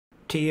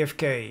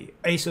TFK,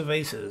 Ace of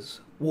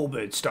Aces,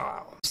 Warbird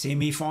style.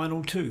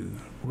 Semi-final 2,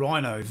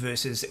 Rhino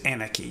versus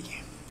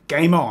Anarchy.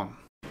 Game on!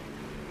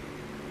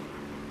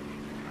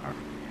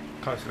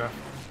 Close enough.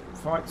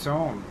 Fight's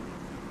on.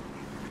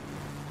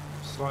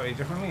 Slightly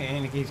differently,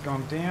 Anarchy's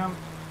gone down.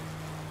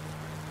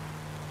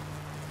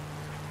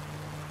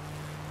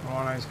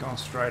 Rhino's gone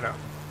straight up.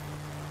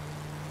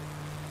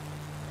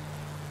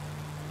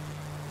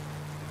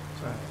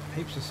 So,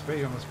 heaps of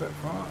speed on the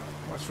Spitfire.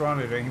 What's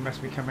Rhino doing? He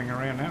must be coming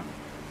around now.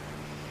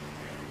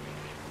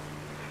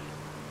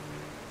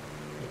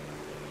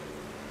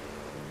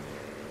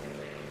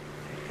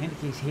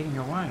 Anarchy's heading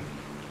away.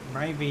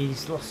 Maybe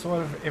he's lost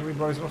sight of,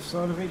 everybody's lost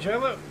sight of each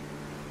other.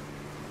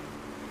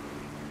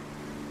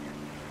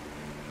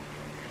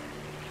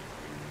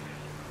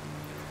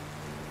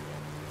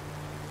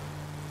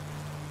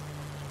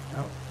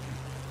 Oh.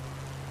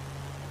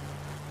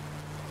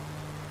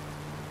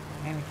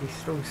 Anarchy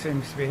still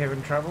seems to be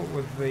having trouble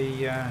with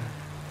the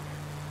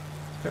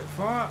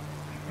Spitfire.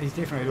 He's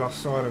definitely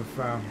lost sight of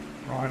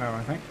Rhino,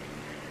 I think.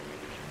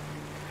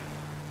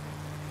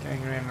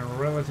 Going around in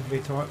relatively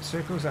tight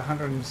circles,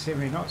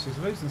 170 knots. He's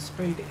losing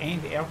speed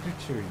and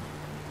altitude.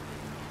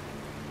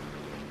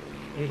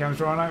 Here comes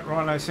Rhino.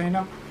 Rhino's seen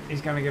him.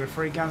 He's going to get a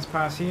free guns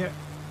pass here.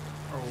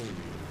 Oh.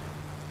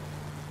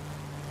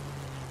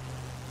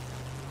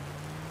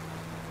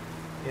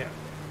 Yeah.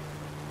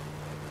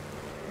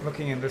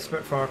 Looking in the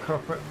Spitfire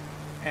cockpit.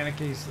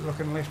 Anarchy's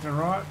looking left and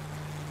right.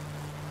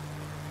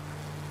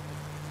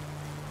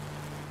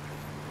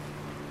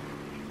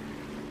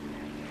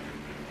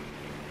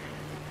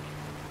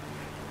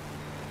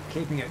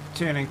 Keeping it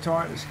turning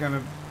tight is going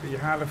to be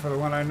harder for the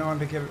 109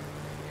 to get a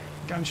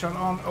gunshot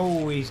on.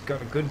 Oh, he's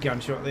got a good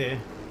gunshot there.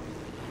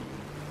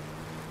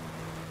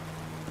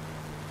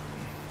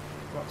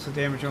 Lots of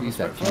damage on the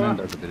Spitfire.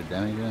 Does a bit of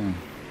damage,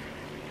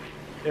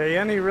 yeah, you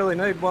only really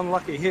need one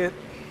lucky hit.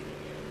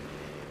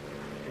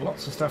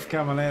 Lots of stuff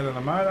coming out of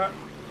the motor.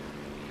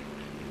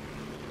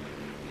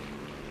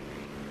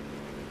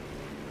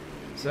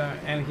 So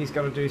Anarchy's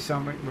got to do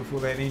something before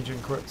that engine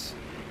quits.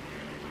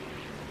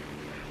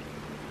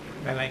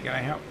 That ain't going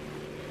to help,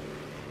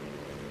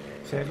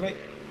 sadly.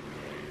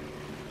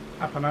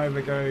 Up and over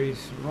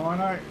goes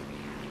Rhino.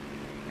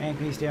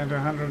 Anarchy's down to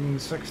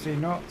 160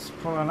 knots,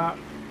 pulling up.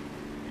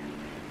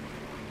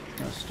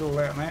 Going to stall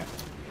out in that.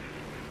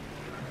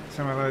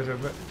 Some of those are a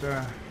bit...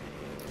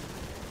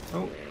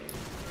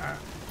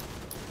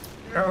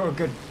 oh,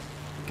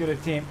 good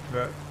attempt,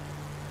 but...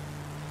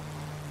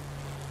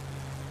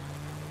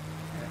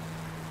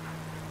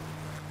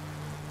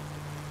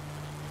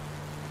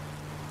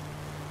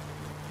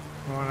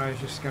 Rhino's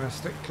just going to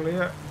stick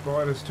clear,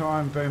 bide his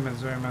time, boom and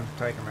zoom and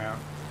take him out.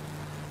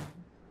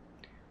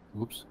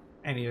 Whoops.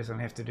 And he doesn't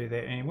have to do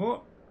that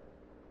anymore.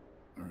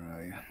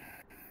 Right.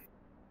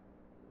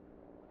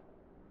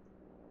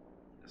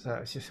 So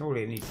it's just all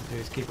he needs to do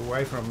is keep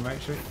away from him,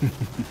 actually.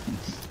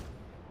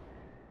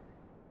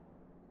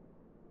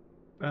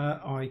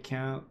 But I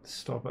can't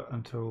stop it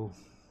until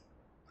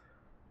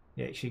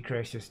he actually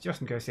crashes,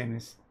 just in case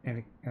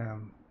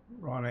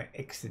Rhino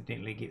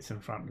accidentally gets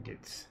in front and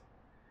gets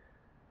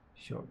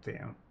shot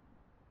down.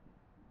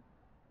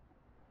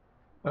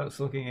 Well,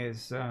 it's looking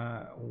as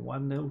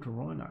 1-0 to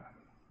Rhino.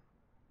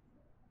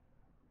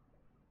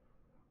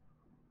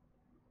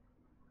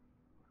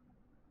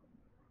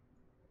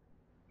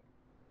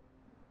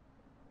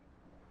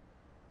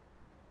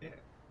 Yeah.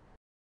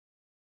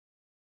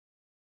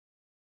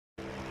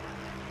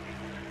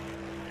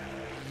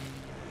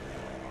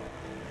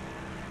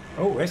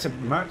 Oh, that's a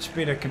much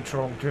better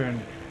control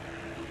turn.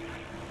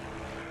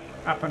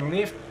 Up and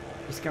left,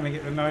 it's going to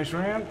get the nose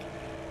round.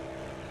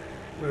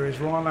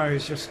 Whereas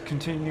Rhino's just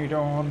continued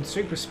on,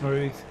 super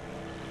smooth,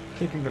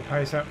 keeping the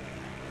pace up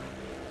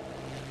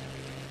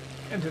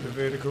into the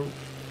vertical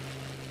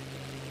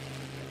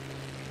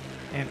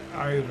and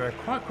over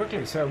quite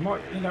quickly, so it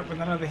might end up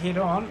with another head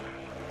on.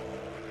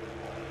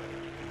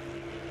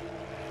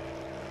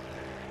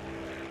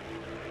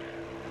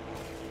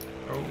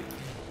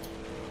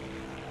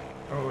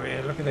 Oh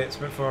yeah, look at that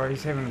Spitfire,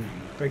 he's having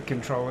big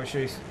control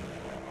issues.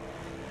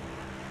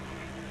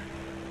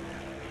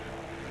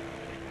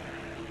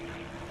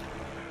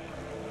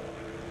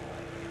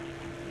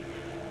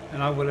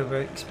 And I would have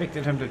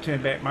expected him to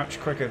turn back much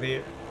quicker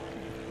there.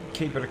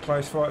 Keep it a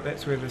close fight,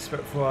 that's where the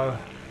Spitfire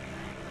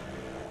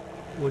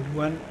would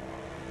win.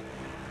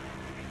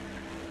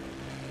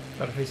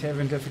 But if he's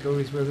having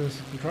difficulties with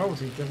his controls,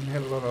 he doesn't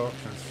have a lot of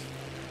options.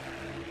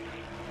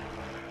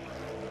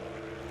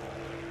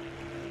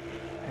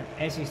 And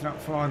as he's not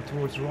flying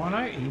towards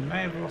Rhino, he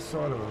may have lost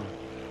sight of him.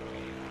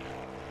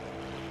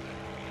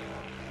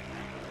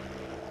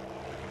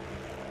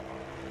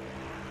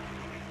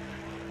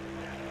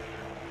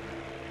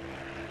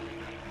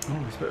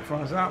 Oh, the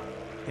Spitfire's up.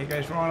 Here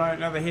goes Rhino,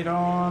 another head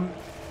on.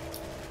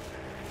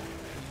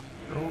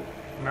 Oh,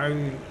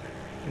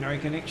 no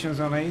connections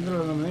on either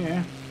of them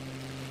there.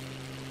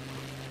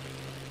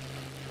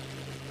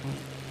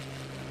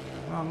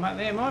 Oh,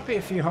 there might be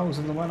a few holes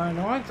in the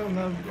 109th on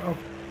the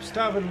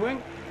starboard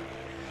wing.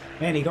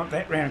 Man, he got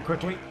that round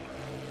quickly.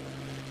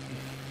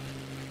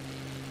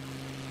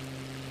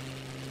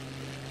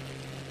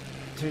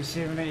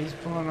 270, he's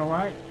pulling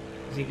away.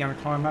 Is he going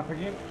to climb up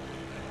again?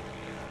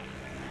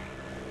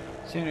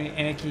 Certainly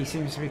Anarchy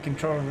seems to be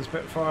controlling the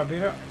Spitfire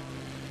better.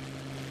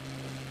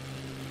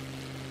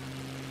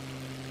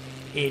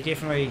 Yeah,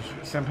 definitely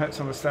some hits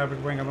on the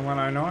starboard wing on the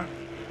 109.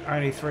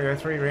 Only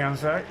 303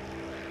 rounds though.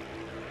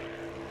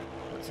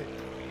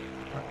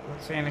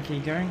 What's Anarchy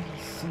doing?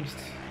 He seems to...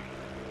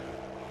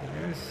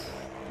 There it is.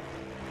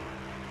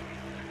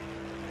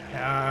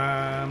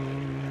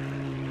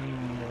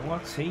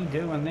 What's he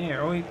doing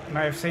there? Oh, he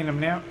may have seen him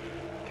now.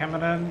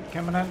 Coming in,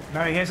 coming in.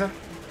 No, he hasn't.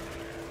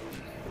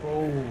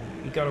 Oh,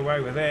 he got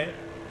away with that.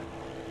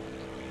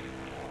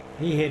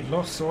 He had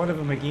lost sight of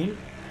him again.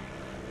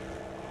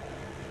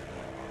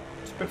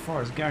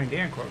 Spitfire's going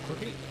down quite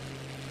quickly.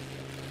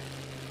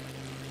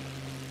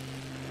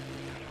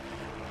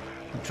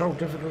 Control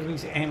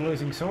difficulties and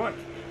losing sight.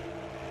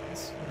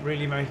 It's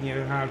really making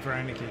it hard for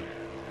Anarchy.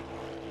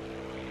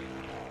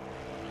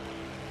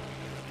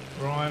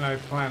 Rhino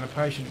playing a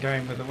patient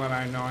game with the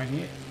 109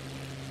 here.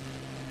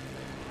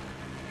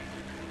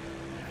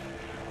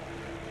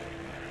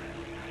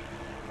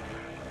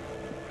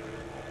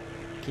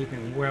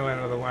 Keeping well out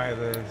of the way of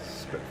the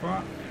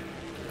Spitfire.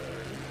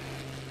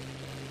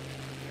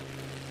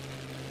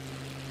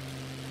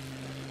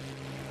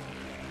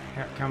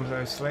 Out comes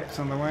those slats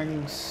on the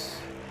wings.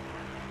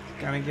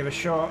 Gonna get a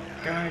shot.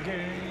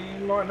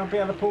 Might not be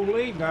able to pull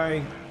lead.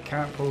 No,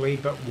 can't pull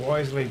lead, but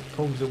wisely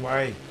pulls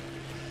away.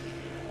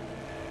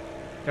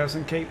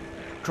 Doesn't keep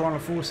trying to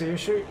force the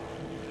issue.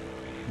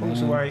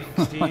 Pulls away,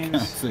 extends. I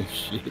can't see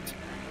shit.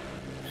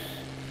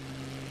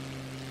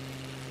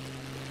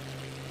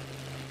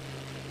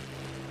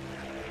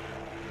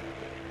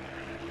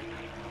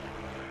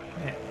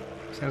 Yeah,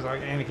 sounds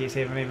like Anarchy's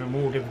having even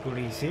more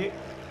difficulties here.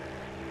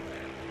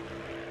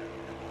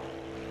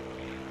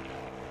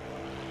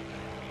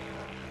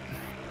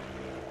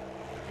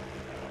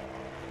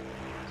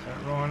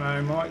 So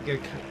Rhino might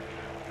get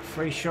a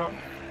free shot.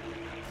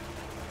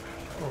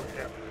 Oh,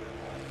 yeah.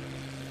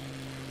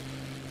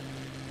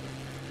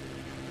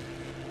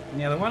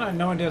 Now the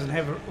 109 doesn't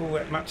have all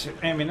that much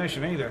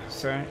ammunition either,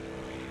 so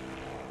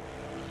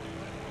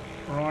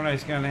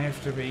Rhino's going to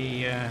have to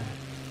be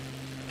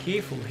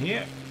careful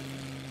here.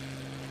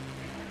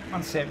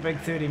 Once that big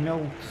 30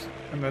 mil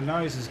and the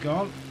nose is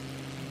gone,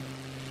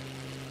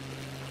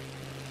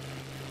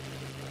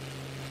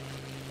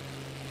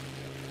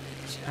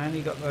 it's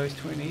only got those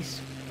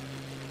 20s.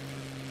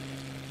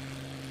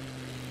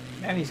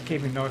 And he's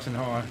keeping nice and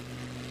high.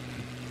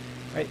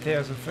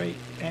 8,000 feet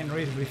and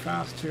reasonably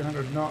fast,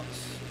 200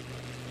 knots.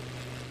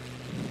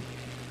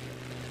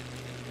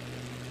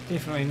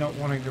 Definitely not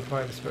wanting to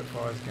play the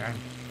Spitfire's game.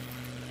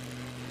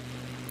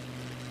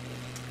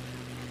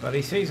 But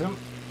he sees them.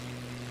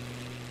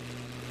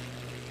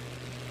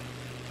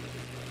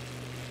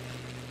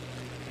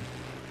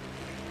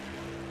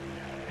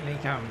 And he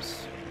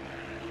comes.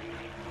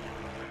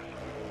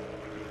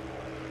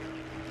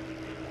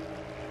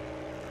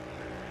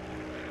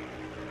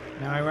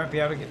 No, he won't be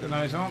able to get the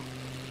nose on.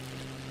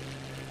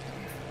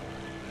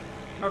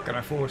 Not going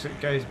to force it,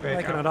 goes back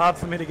Making up. it hard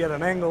for me to get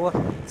an angle.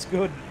 It's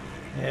good.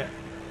 Yeah.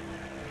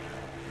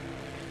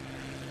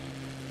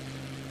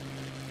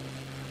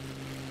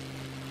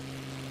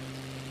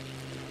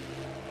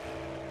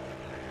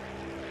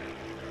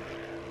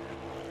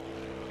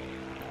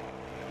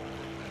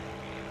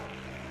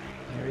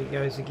 There he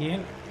goes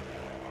again.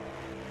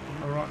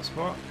 On the right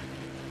spot.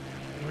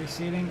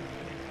 Resetting.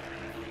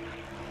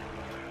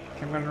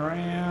 Coming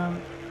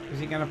around. Is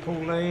he going to pull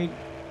lead?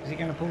 Is he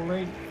going to pull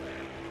lead?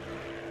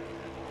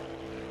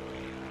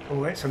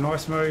 Oh, that's a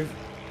nice move.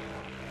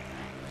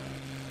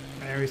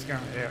 There he's going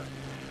out.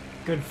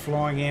 Good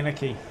flying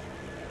Anarchy.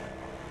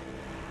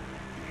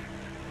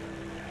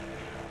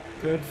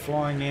 Good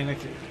flying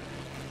Anarchy.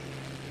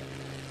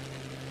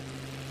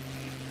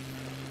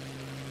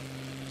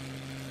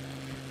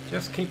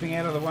 Just keeping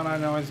out of the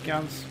 109's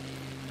guns.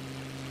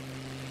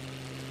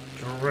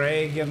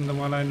 Dragging the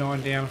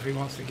 109 down if he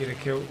wants to get a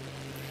kill.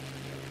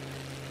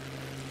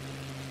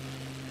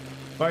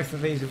 Both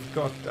of these have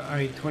got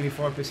only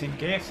 25%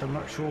 gas. I'm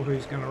not sure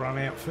who's going to run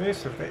out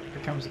first if that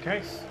becomes the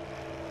case.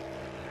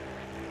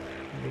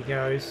 There he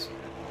goes.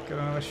 Got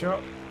another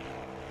shot.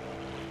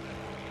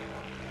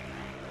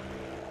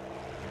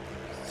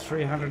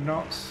 300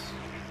 knots.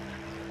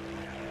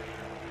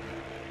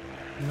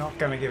 Not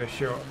going to get a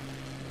shot.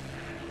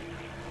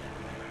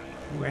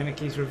 Ooh,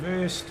 Anarchy's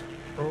reversed.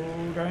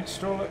 Oh, don't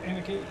stall it,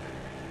 Anarchy.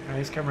 No,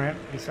 he's come around.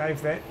 He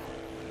saved that.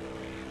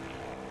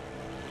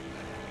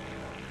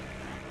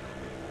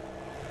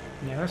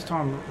 Yeah, this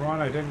time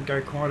Rhino didn't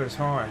go quite as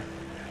high.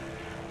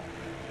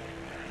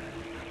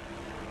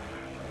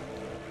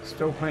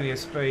 Still plenty of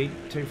speed,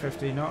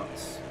 250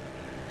 knots.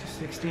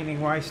 Just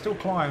extending way, still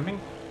climbing.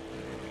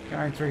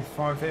 Going through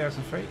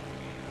 5,000 feet.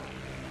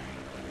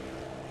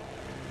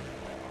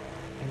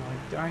 And I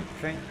don't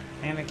think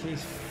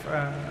Anarchy's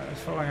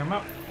following him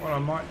up. What I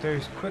might do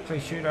is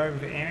quickly shoot over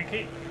to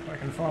Anarchy. If I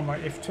can find my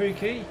F2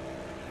 key.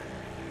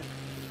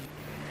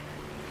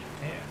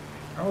 Yeah.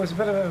 Oh, there's a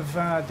bit of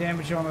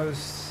damage on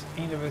his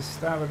end of his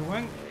starboard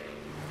wing.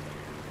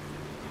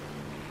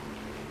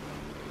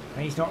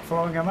 He's not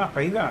following him up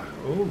either.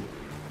 Ooh,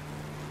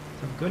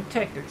 some good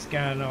tactics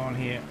going on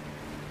here.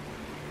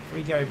 If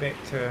we go back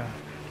to...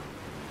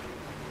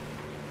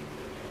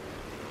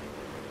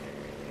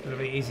 It'll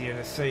be easier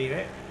to see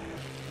that.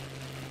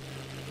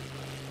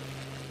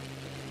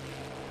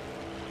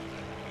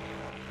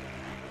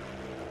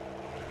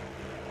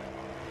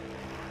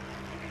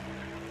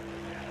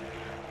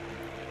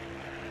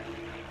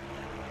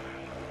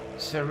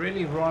 So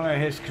really Rhino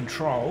has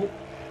control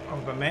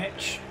of the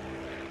match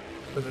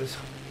with his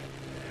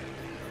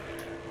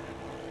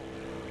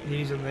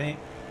using the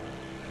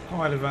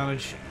height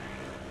advantage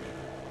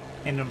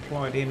and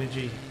implied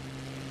energy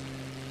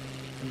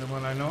in the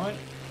 109.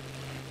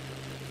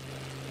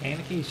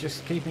 Anarchy's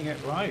just keeping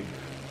it low,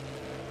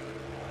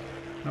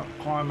 not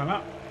climbing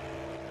up.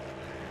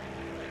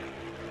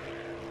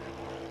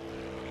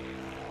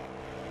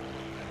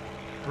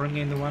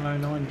 Bringing the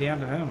 109 down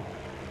to him.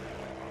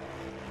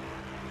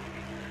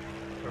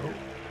 Oh.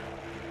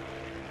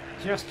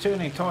 Just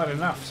turning tight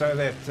enough so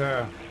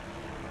that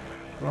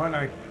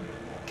Rhino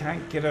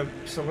can't get a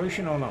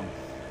solution on him.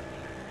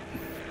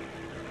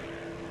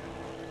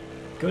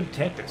 Good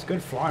tactics,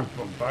 good flying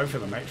from both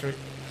of them actually.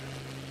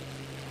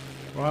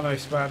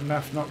 Rhino's smart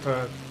enough not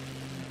to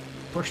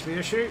push the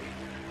issue.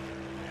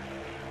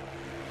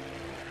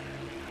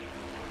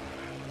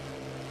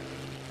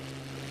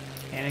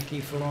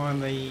 Anarchy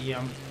flying the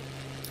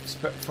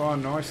Spitfire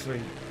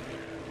nicely.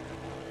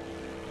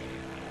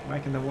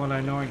 Making the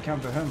 109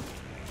 come to him.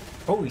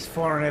 Oh, he's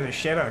firing out his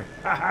shadow.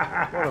 What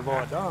have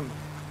I done?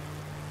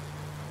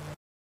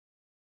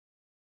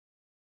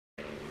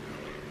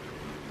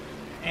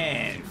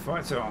 And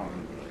fight's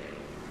on.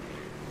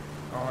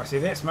 Oh, see,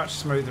 that's much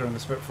smoother in the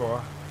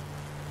Spitfire.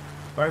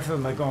 Both of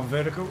them have gone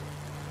vertical.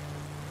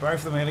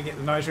 Both of them are going to get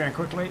the nose round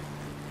quickly.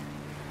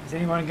 Is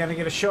anyone going to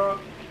get a shot?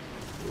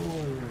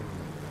 Ooh.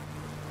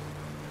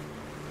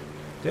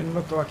 Didn't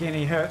look like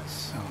any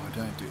hits. Oh,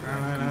 don't do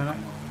that. No.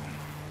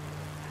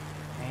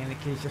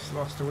 Anarchy's just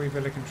lost a wee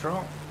bit of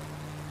control.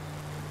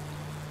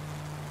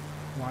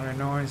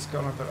 109's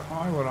gone a bit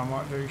high. What I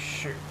might do,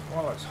 shoot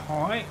while it's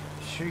high.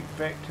 Shoot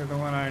back to the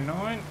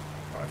 109.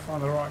 I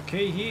find the right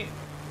key here.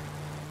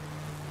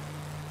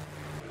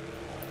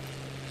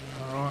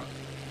 Alright.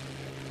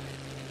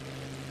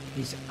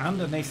 He's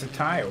underneath the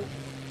tail.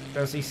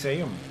 Does he see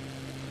him?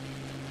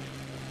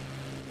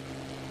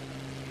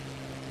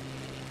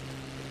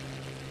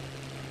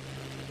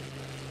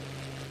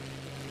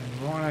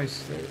 And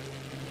Rhino's there.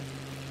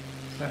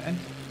 So,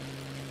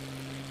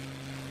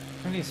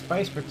 plenty of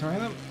space between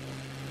them.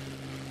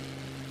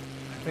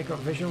 Have they got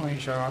visual on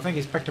each other? I think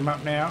he's picked him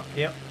up now.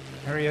 Yep,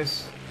 here he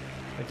is.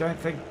 I don't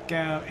think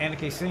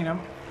Anarchy's seen him.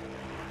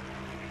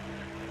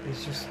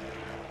 He's just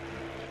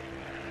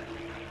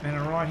in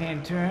a right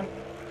hand turn.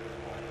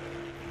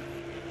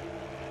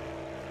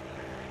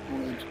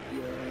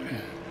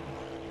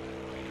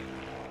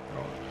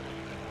 Oh,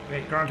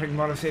 that grunting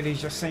might have said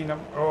he's just seen him.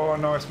 Oh,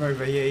 nice move.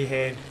 Yeah, he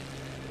had.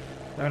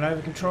 Don't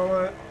over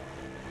control it.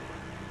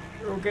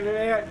 Oh, get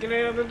it out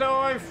of the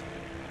dive.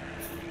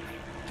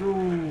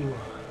 Ooh.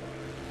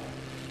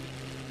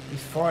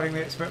 He's fighting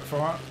that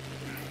Spitfire.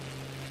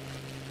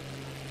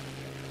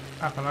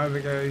 Up and over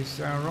goes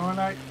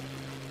Rhino.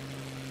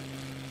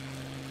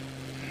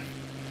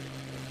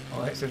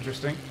 Oh, that's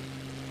interesting.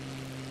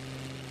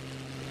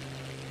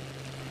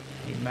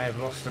 He may have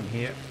lost him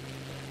here.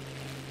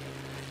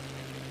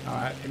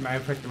 Alright, he may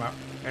have picked him up.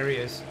 There he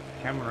is.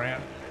 Come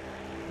around.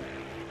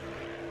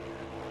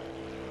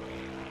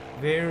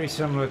 Very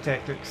similar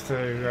tactics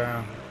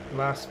to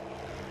last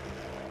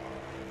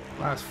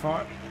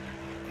fight.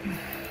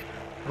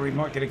 Or he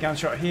might get a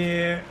gunshot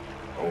here.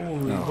 Oh,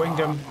 he winged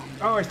him.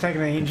 Oh, he's taking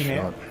the engine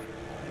out.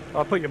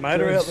 I'll put your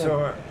motor out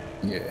there.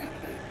 Yeah.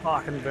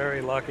 Fucking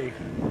very lucky.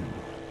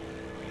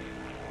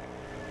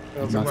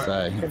 I must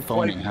say,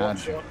 finding hard.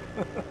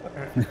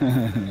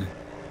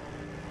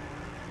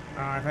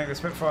 I think the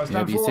Spitfire's Yeah,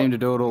 done but you for. seem to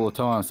do it all the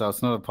time, so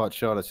it's not a pot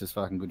shot, it's just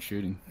fucking good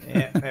shooting.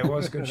 Yeah, that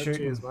was good shooting.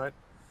 Cheers, mate.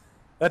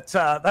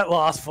 That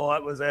last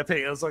fight was epic.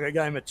 It was like a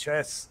game of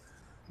chess.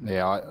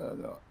 Yeah,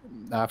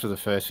 after the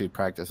first few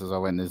practices, I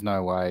went, there's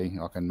no way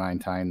I can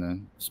maintain the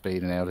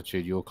speed and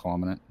altitude you're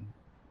climbing it.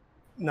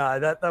 No,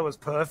 that was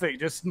perfect.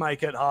 Just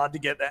make it hard to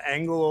get the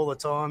angle all the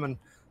time. And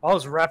I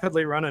was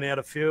rapidly running out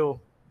of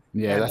fuel.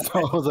 Yeah, that's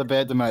what I was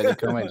about to make the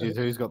comment.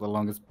 Who's got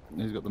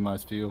the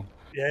most fuel?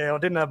 Yeah, I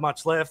didn't have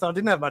much left. I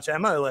didn't have much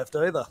ammo left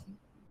either.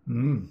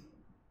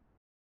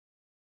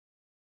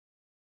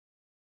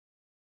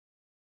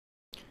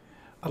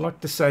 I'd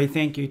like to say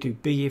thank you to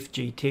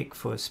BFG Tech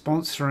for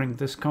sponsoring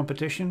this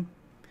competition.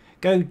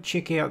 Go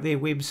check out their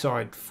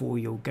website for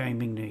your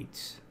gaming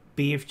needs,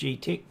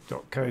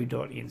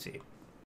 bfgtech.co.nz.